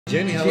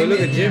Jenny, how we look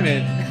at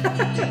Jimin.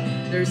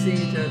 They're seeing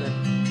each other.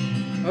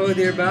 Oh,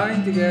 they're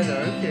bowing together.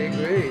 Okay,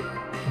 great.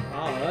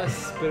 Oh, that's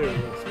spirit.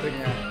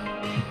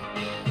 Yeah.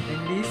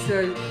 And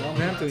Lisa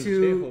went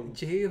to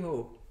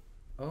J-Hope.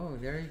 Oh,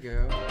 there you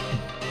go.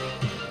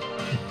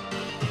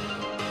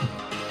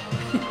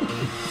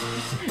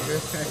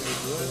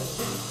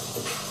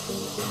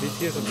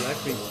 BTS and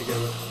Blackpink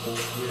together.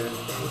 Yeah.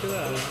 Look at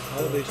that.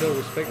 How they show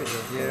respect to each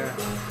other. Yeah.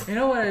 You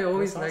know what I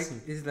always That's like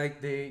awesome. is like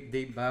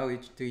they bow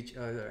to each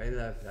other. I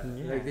love that.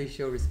 Yeah. Like they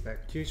show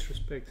respect. Huge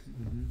respect.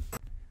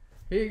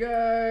 Hey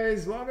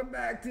guys, welcome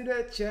back to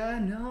the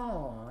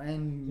channel.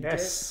 And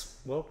Yes,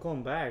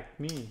 welcome back,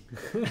 me.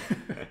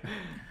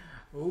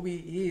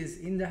 Obi is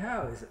in the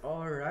house.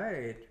 All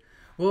right.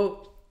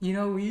 Well, you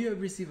know, we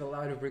have received a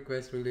lot of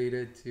requests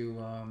related to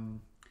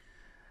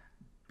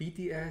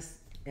BTS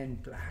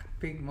and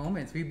Blackpink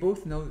moments. We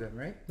both know them,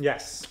 right?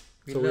 Yes.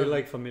 We So we're love-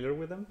 like familiar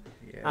with them.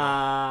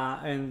 Yeah.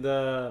 And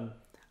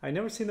I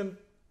never seen them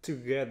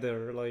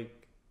together.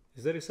 Like,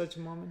 is there such a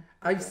moment?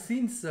 I've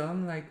seen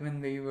some like when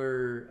they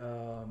were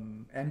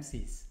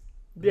MCs.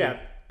 Yeah,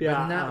 yeah.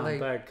 But not like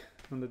back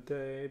on the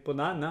day, but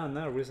not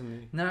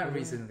recently. not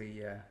recently.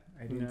 Yeah,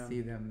 I didn't Yeah.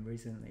 see them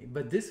recently.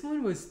 But this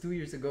one was 2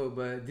 years ago.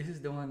 But this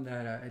is the one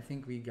that I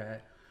think we got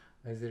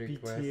as a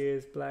request.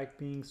 BTS,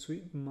 Blackpink,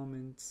 sweet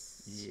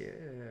moments.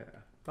 Yeah.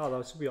 Oh,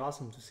 that should be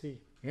awesome to see.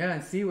 Yeah,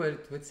 and see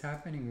what's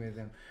happening with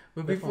them.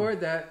 But Definitely. before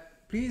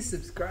that, please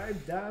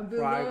subscribe down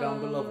below. Right down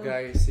below,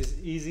 guys. It's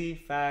easy,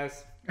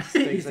 fast. It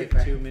takes Easy, like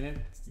fast. 2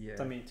 minutes. Yeah.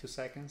 I mean, 2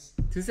 seconds.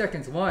 2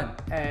 seconds. 1,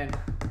 And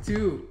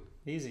 2.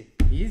 easy.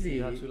 Easy.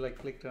 You have to like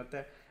click right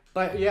there.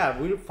 But yeah,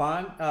 we're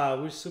fun.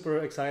 We're super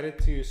excited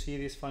to see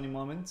these funny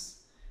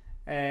moments.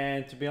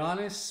 And to be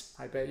honest,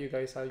 I bet you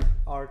guys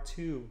are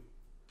too.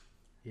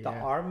 Yeah. The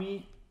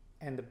army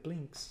and the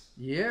blinks.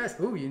 Yes.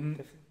 Oh,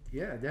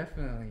 yeah,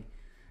 definitely.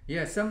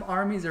 Yeah, some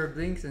armies are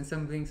blinks and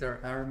some blinks are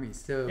armies.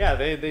 So Yeah,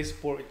 they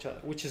support each other,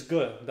 which is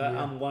good. That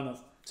Yeah. I'm one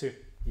of two.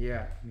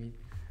 yeah, me.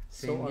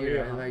 Same So here.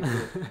 yeah. I like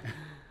it.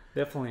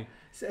 Definitely.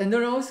 And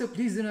then also,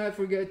 please do not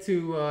forget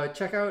to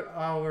check out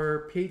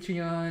our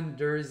Patreon.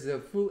 There's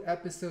full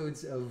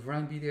episodes of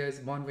Run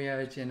BTS, Bon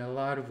Voyage, and a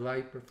lot of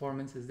live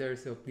performances there.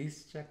 So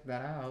please check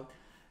that out.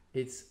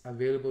 It's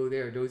available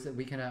there. Those that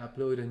we cannot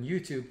upload on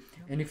YouTube.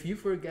 And if you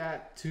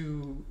forgot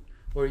to,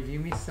 or if you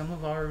missed some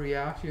of our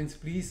reactions,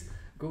 please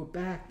go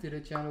back to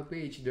the channel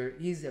page. There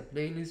is a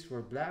playlist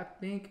for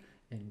Blackpink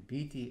and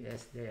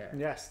BTS there.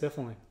 Yes,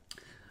 definitely.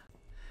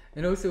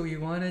 And also, we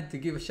wanted to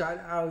give a shout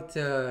out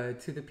to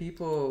the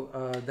people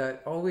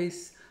that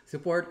always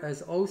support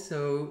us.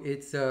 Also,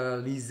 it's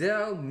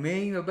Lizelle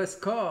Main of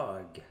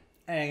Bascog.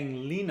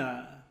 And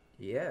Lina.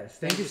 Yes,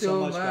 thank you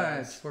so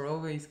much for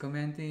always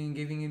commenting,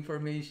 giving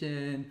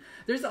information.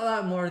 There's a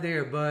lot more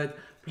there, but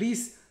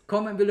please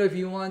comment below if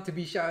you want to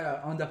be shout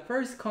out. On the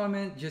first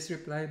comment, just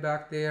reply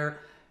back there,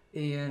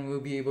 and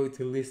we'll be able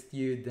to list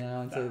you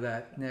down so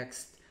that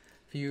next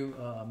few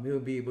we'll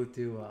be able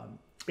to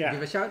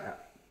give a shout out.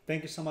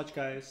 Thank you so much,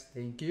 guys.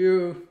 Thank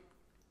you.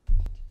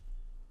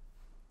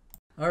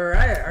 All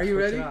right, are you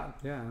ready? Yeah,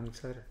 I'm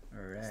excited.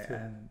 All right,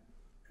 I'm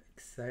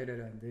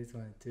excited on this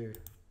one too.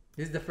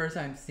 This is the first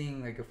time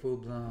seeing like a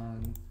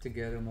full-blown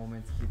together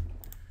moment.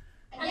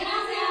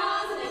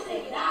 안녕하세요,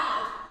 스매시입니다.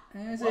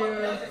 안녕하세요.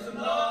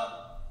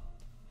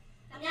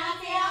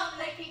 안녕하세요,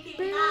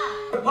 블랙핑크입니다.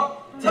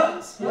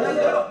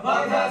 안녕하세요.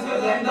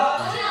 방탄소년단입니다.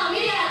 저는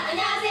어미예요.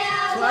 안녕하세요,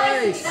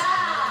 Twice.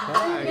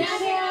 트와이스입니다.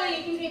 안녕하세요,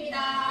 이핑크입니다.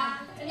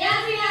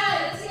 안녕하세요,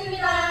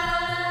 여자친구입니다.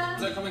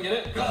 자, come and get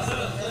it.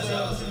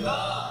 가수였습니다.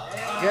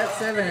 Get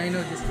 7, I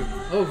know this group.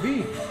 Oh,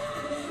 V.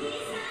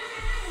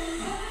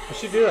 We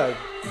should do that.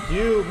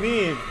 You,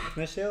 me,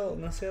 Nashel.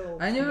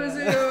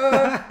 안녕하세요.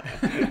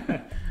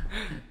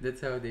 That's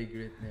how they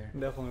greet there.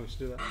 Definitely, we should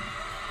do that.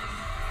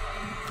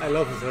 I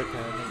love his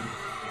haircut.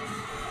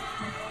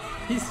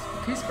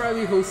 He's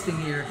probably hosting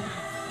here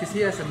because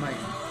he has a mic.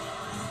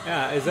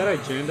 Yeah, is that a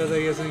agenda that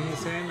he's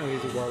saying, or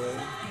he's a wallet?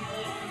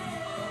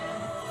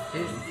 I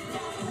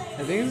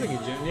think it's like a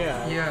agenda.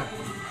 Yeah. Yeah.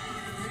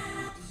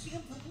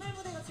 지금 복날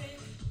무대가 제일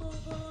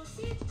보고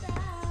싶다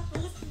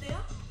보고 싶은데요?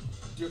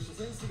 역시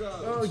센스가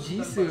Oh,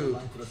 Jisoo.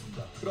 많이 들었습니다.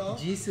 그럼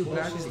Jisoo 뭐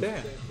Black is is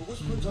there? 네, 보고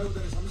싶은 저희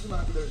무대는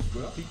잠시만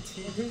기다려주시고요.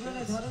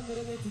 괜찮아 다른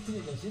노래를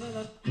듣으니까 지나가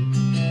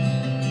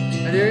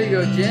Oh, there you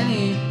go,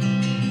 Jenny.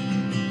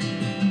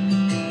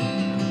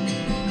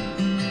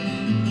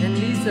 And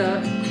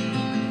Lisa.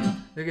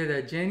 Look at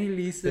that, Jenny,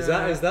 Lisa. Is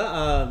that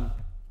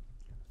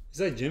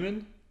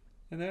Jimin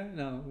in there?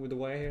 No, with the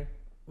white hair.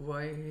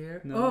 white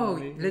hair? No, oh,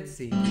 maybe. let's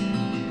see.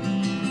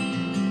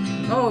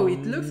 Oh,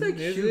 it looks like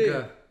Is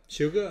Suga. it?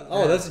 Sugar?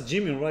 Oh, Yeah. that's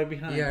Jimin right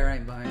behind. Yeah,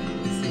 right behind.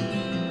 Let's see.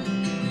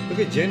 Look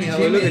at Jenny. How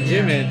we look at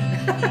Jimin,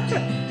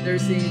 Jimin. They're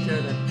seeing each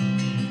other.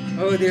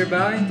 Oh, they're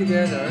bowing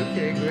together.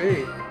 Okay,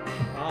 great.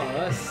 Oh,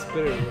 that's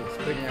spirit.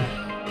 Yeah.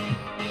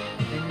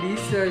 And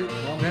Lisa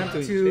went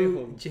to to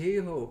J-Hope.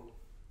 J-Hope.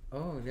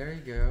 Oh, there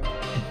you go.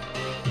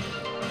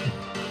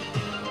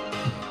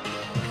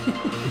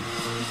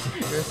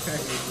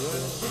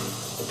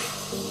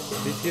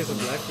 BTS and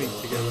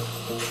Blackpink together.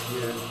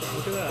 Yeah.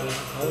 Look at that.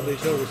 How they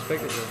show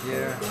respect to them.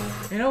 Yeah.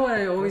 You know what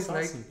I always That's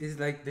like awesome. is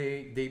like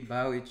they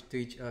bow to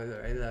each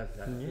other. I love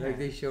that. Yeah. Like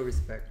they show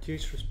respect.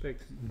 Huge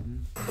respect.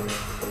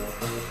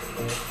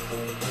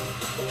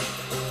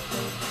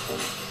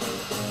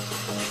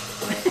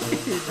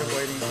 He's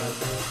avoiding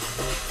contact.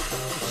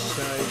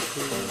 Shy,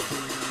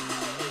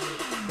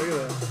 Look at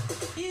that.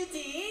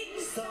 뮤직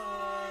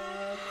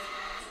스타트.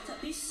 자,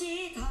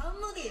 비씨 다음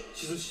무기.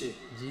 지수 씨,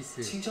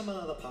 Jisoo. 칭찬만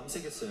하다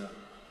밤새겠어요.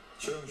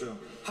 조용조용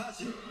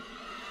하지.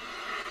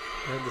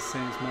 They have the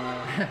same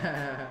smile.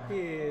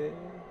 Yeah.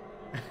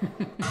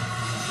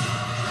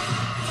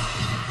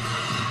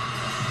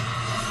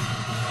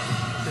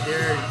 So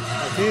they're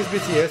I think it's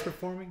BTS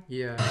performing.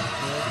 yeah.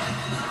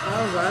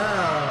 Oh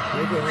wow.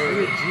 Look at her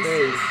Look at Jisoo.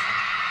 face.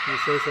 He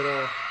says it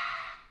all.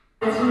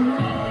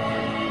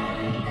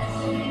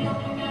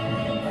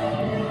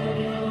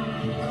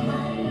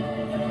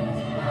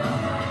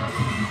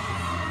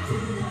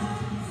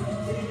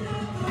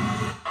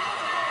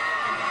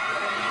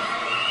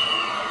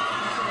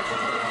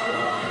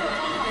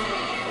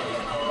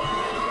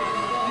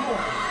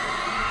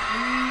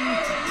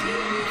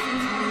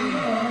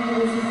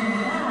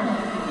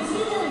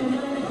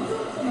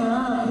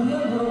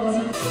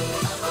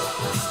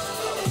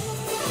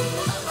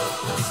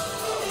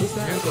 Who's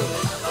that?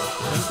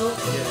 Uncle?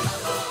 Yeah.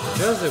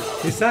 That's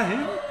a, is that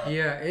him?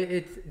 Yeah.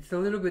 It's a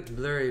little bit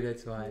blurry.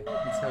 That's why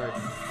it's hard.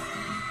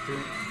 To,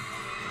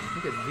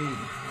 look at V.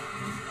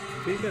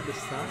 Big at the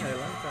style. I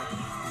like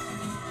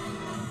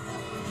that.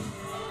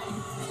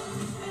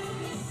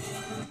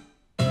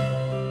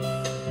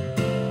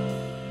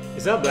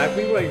 Is that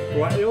Blackpink? Like,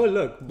 what? Oh,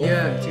 look. Both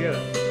Yeah. of them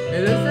together.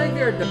 It looks like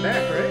they're at the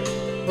back, right?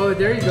 Oh,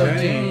 there you go,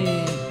 Jennie.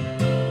 Jennie.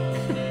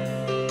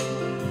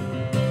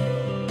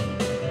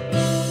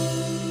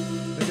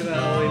 Look at that.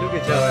 How they look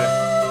at each other.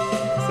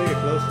 Let's take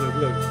a close look.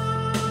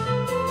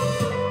 Look.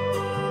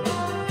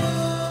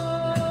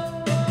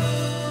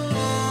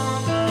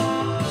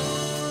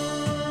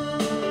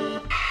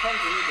 한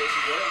분이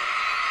계시고요.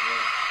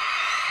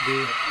 The,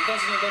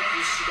 이다진에다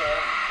B씨가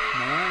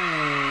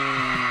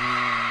nice.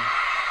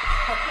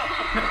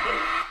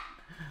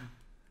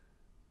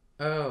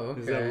 Oh,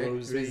 Is that okay.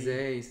 Rosé?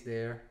 Rosé is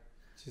there.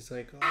 She's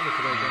like, oh, look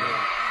at that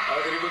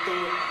guy. 그리고 또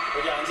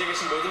여기 앉아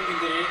계신 모든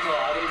분들이 더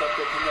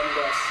아름답고 빛나는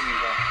것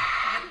같습니다.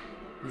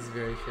 He's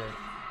very shy.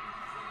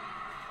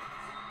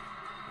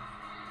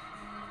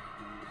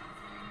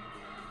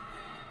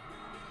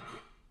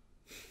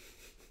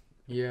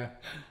 Yeah.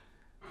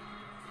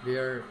 They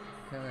are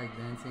kind of like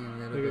dancing a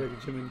little Look bit. at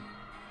that Jimmy.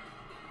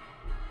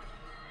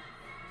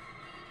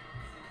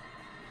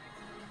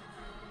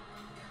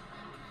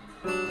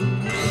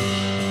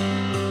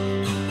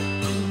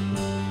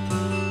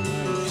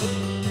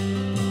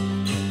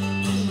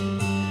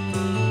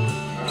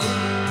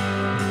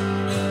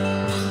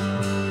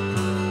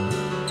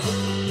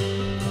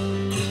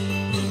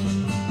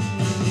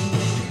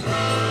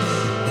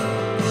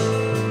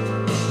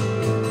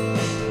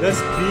 That's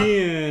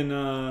B and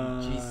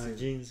Jisoo.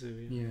 Jinsu.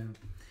 Yeah.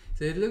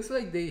 So it looks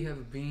like they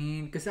have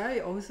been, because I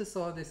also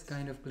saw this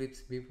kind of clips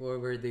before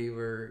where they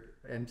were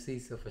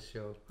MCs of a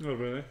show. Oh,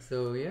 really?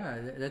 So yeah,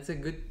 that's a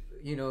good,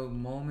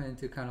 moment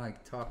to kind of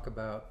like talk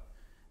about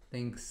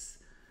things.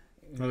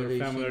 in How the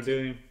family are relation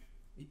to- doing.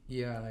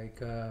 Yeah, like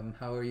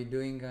how are you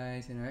doing,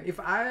 guys? If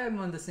I am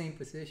on the same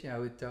position, I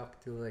would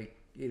talk to like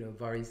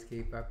various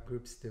K-pop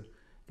groups too,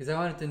 because I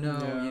wanted to know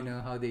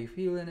Yeah. how they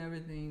feel and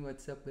everything.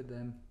 What's up with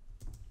them?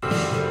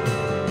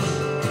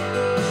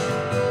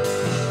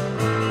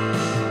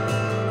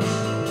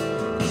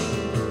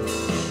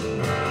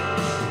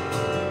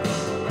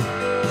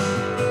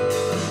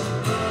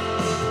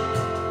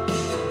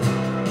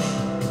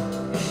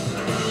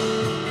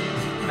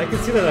 I can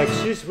see that like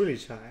she's really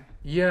shy.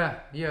 Yeah,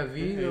 V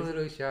is a Okay.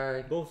 little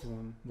shy. Both of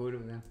them. Both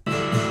of them.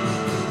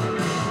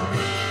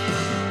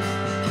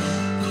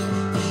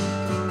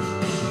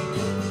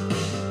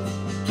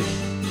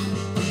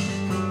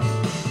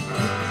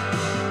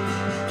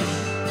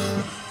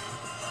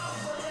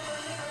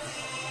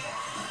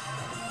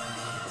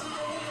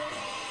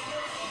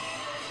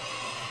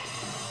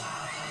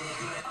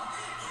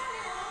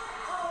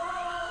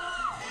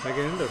 Like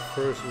in the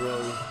first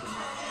row.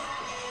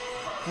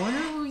 I wonder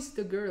who is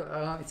the girl.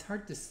 It's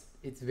hard to.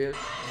 It's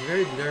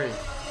very blurry.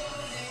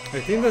 I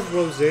think that's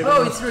Rose.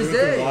 Oh, it's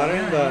Rosé,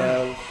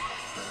 Yeah,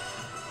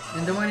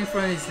 And the one in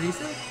front is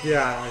Lisa.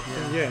 yeah, I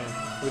think,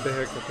 yeah, with the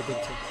haircut, I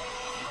think so.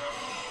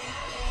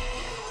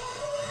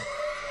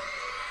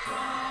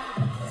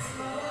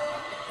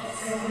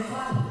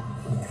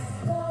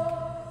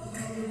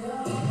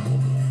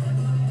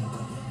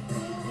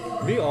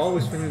 We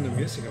always feeling the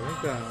music. I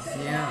like that.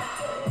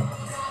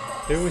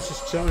 Yeah, Even when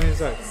she's chilling,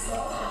 he's like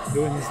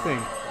doing his thing.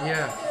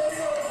 yeah.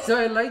 So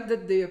I like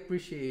that they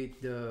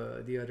appreciate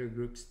the other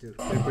groups too.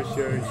 They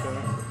appreciate each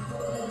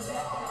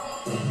other.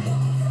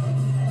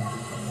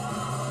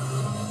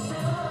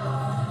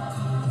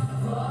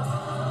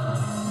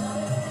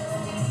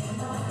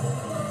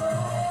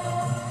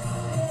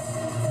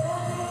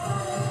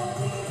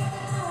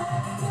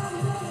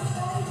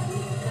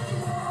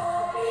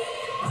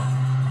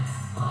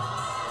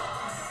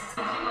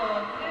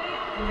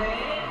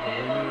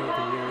 winner of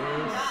the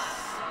year is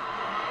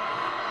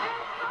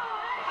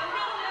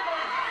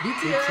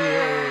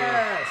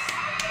BTS.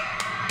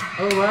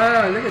 Oh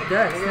wow, look at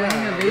that. Yeah,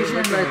 Standing ovation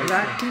they by recognize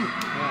Blackpink.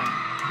 Yeah.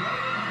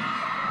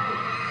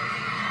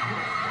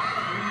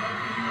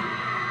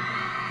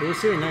 They were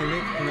sitting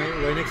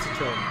right next to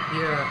each other.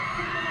 Yeah.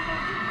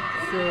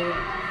 So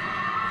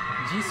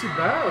Jisoo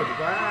bowed.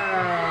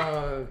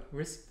 Wow.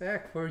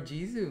 Respect for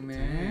Jisoo,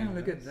 man. Damn,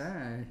 Look at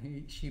that.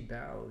 She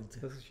bowed.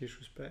 That's a huge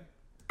respect.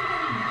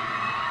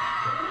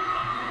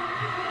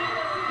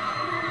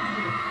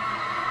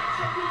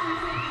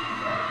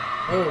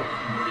 Oh.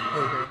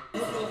 Okay.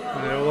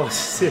 I was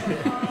saying,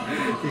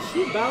 is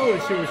she bow or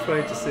she was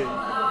trying to say?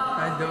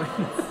 I don't know.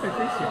 I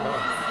think she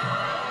bowed.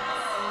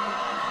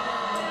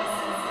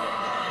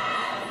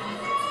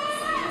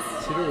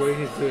 See the way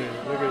he's doing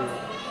it. Look at it.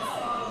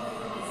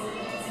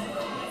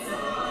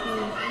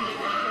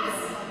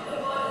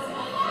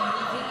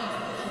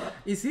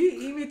 Is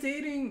he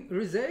imitating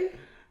Rose?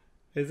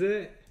 Is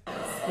it?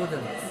 Hold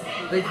on.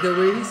 Like the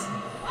ways?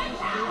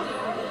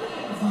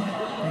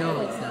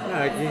 No, it's not.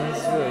 Nah, again,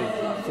 he's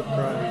like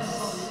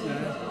surprised.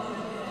 Yeah.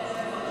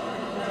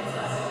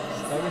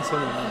 Starting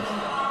someone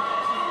else.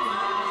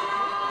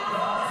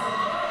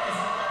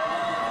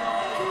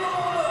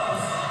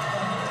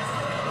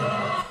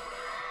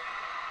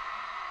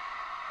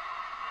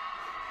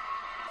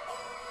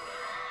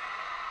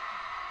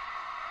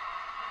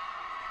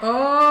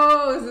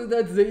 Oh, so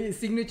that's the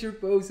signature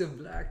pose of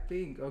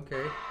Blackpink.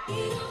 Okay.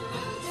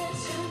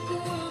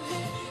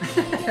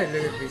 Look at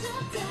this.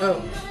 Oh,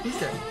 who's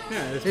that?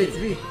 Yeah, that's Hey, it's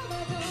me.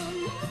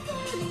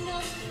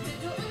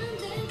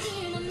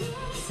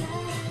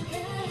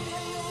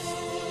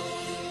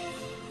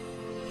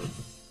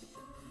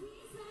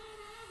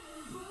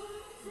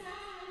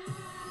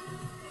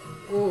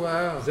 Oh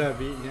wow. that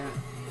beat, yeah.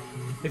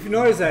 If you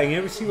notice that in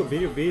every single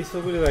video, beat is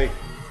totally like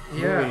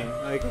Yeah. moving.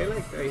 Like I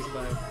like the Ace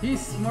vibe.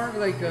 He's more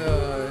like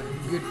a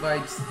good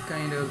vibes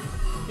kind of.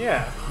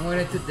 Yeah.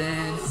 Wanted to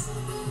dance.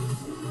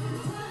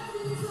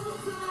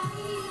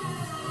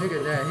 Look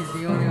at that. He's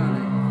the only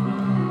one.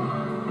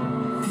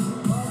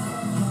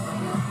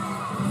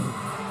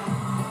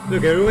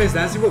 Look, everyone's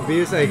dancing, but beat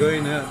is like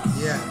going nuts.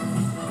 Yeah.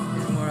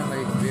 He's more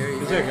like very.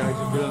 It's like I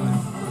just feeling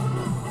it.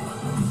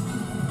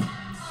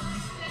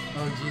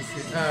 Oh,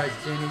 Jesus.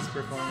 Jenny's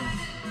performance.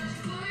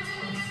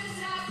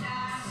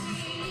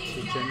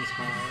 So Jenny's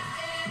hot.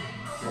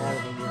 All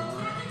of them were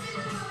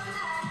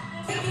hot.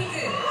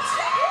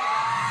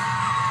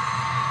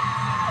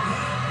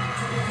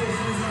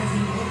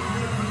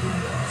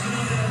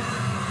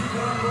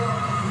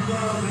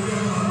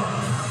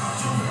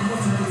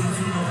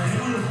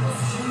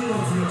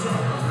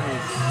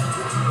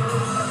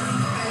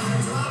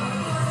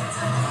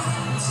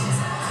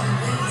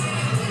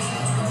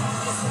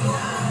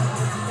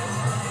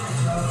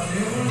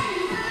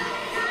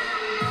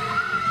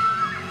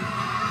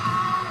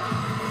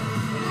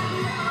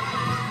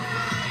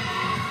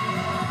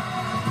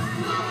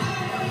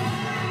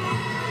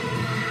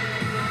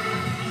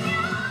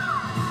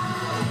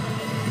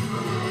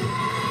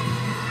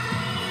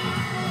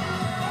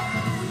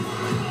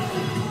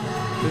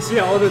 You see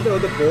all the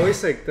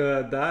boys, like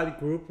that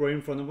group right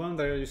in front of them,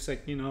 they're just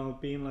like, you know,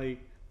 being like,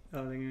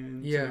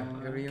 and Yeah, you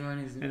know, everyone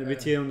is. and the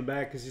BTS on the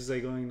back is just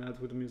like going nuts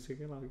with the music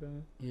and like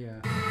that.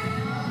 Yeah.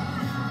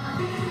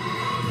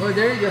 Oh,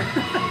 there you go.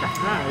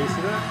 Ah, you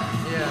see that?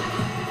 Yeah.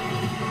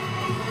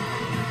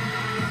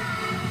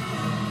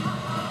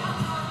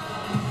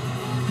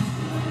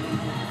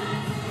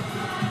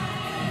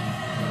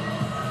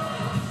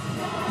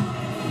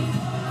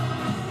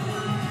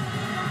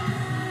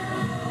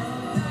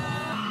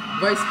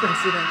 Vice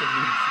President of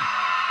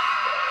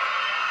music.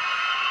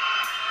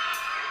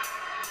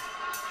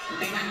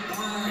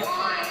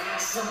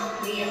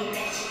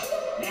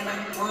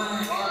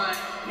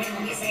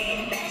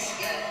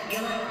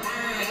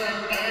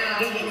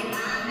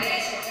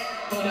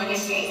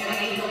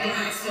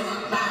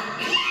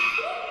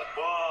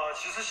 와,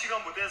 지수 씨가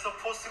무대에서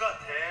포스가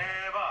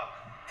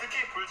대박.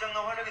 특히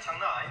불장난 활력이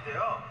장난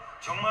아닌데요.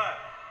 정말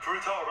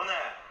불타오르네.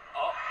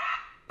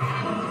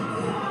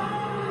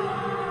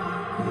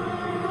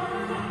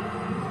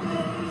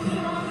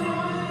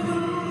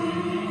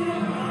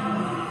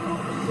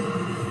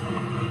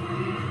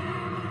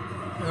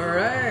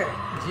 Alright.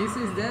 Jesus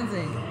is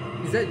dancing.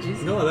 Is that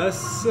Jesus? No,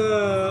 that's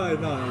no, I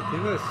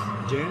think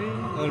that's Jenny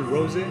and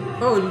Rose.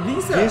 Oh,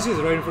 Lisa. Jesus is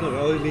right in front of her.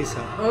 Oh,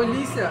 Lisa. Oh,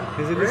 Lisa.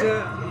 Is it right?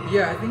 Lisa?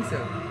 Yeah, I think so.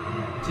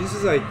 Jesus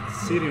is like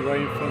sitting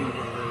right in front of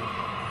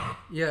her.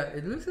 Yeah,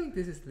 it looks like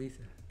this is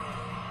Lisa.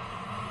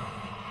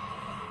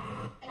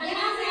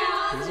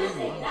 안녕하세요.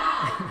 스미스입니다.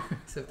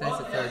 Sometimes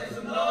it's hard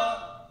to.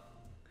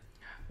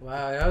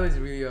 Wow, that was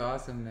really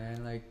awesome,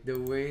 man. Like the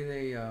way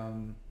they,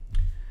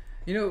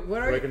 you know,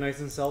 what are Recognize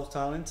themselves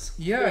talents.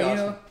 yeah, Pretty you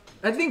awesome. know,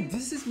 I think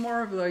this is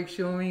more of like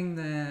showing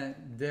that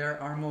there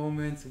are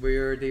moments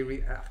where they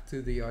react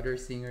to the other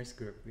singers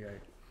group, yeah.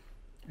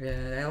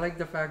 And I like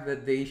the fact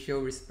that they show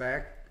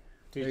respect,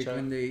 To each like other.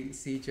 when they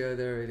see each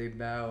other, they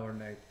bow or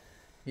like,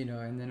 you know,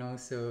 and then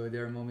also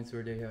there are moments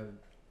where they have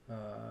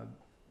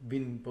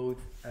been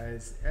both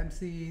as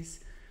MCs,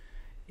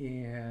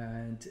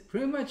 and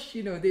pretty much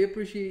they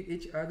appreciate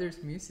each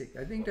other's music.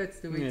 I think that's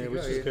the way Yeah, to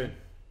which go. is good.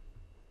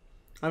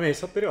 I mean,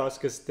 it's up to us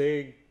because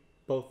they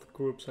both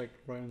groups like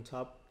right on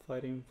top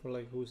fighting for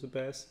like who's the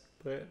best.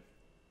 But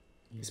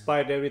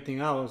despite everything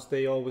else,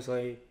 they always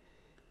like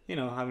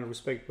having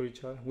respect for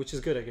each other, which is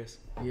good, I guess.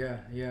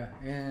 Yeah,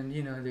 and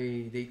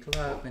they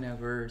clap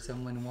whenever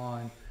someone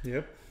won.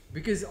 Yep.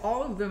 Because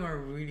all of them are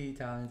really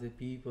talented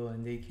people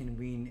and they can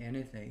win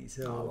anything.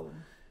 So,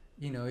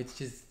 it's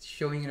just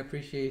showing an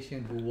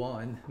appreciation who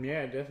won.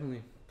 Yeah,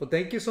 definitely. But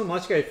thank you so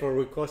much, guys, for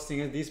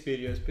requesting this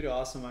video. It's pretty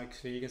awesome,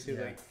 actually. You can see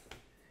like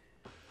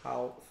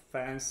how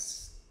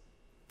fans,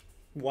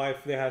 why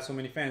they have so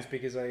many fans,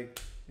 because like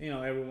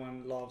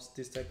everyone loves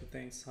this type of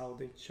things. How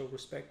they show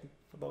respect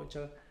about each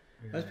other.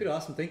 Yeah. That's pretty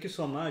awesome. Thank you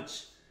so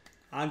much.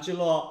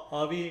 Angelo,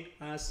 Avi,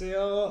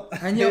 안녕하세요.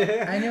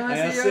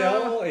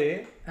 안녕하세요.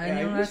 Eh?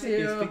 안녕하세요. Yeah,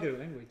 you speak their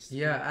language.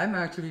 Yeah, I'm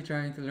actually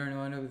trying to learn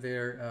one of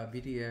their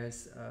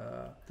BTS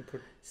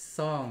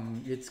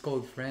song. It's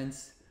called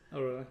Friends.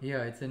 Oh, really?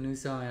 Yeah, it's a new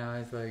song, and I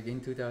was like in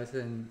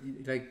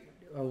 2000, like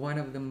one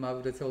of them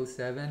of the Soul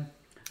 7.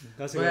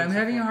 That's But I'm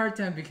having a hard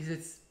time because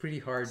it's pretty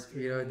hard.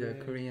 The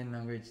Korean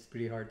language is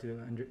pretty hard to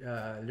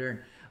learn.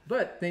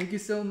 But thank you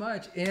so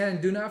much,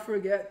 and do not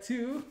forget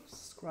to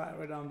subscribe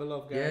right down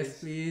below, guys. Yes,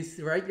 please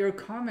write your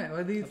comment.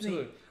 What do you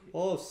think?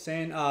 Oh,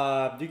 saying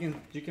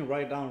you can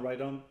write down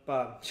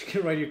you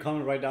can write your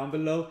comment right down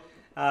below.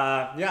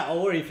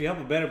 Or if you have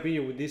a better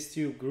video with these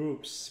two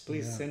groups,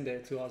 please send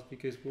it to us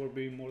because we'll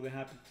be more than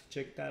happy to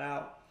check that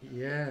out.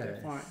 Yeah.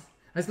 Fine.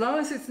 As long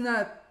as it's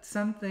not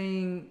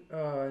something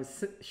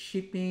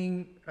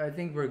shipping, I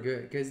think we're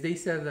good. Because they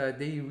said that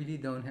they really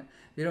don't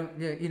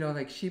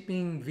like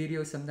shipping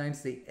videos,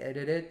 sometimes they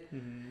edit it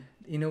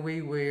in a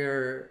way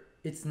where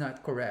it's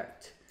not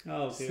correct.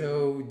 Oh, okay.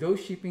 So those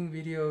shipping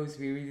videos,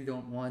 we really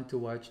don't want to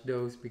watch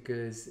those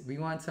because we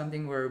want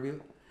something where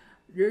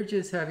we're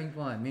just having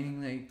fun,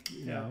 meaning like,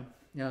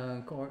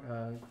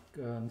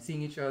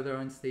 seeing each other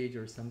on stage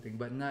or something,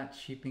 but not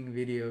shipping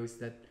videos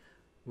that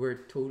were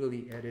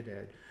totally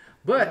edited.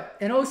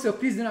 And also,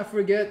 please do not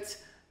forget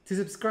to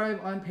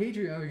subscribe on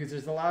Patreon because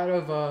there's a lot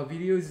of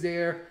videos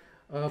there,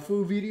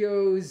 full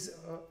videos.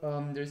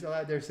 There's a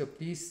lot there, so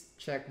please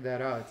check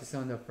that out. It's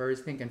on the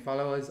first link, and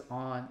follow us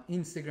on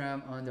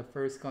Instagram on the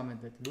first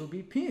comment that will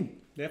be pinned.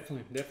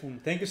 Definitely.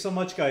 Thank you so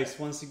much, guys.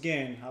 Once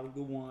again, have a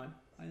good one.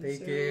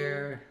 Take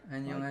care.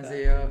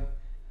 안녕하세요.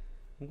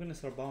 I'm gonna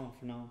start bowing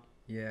for now.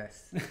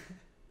 Yes.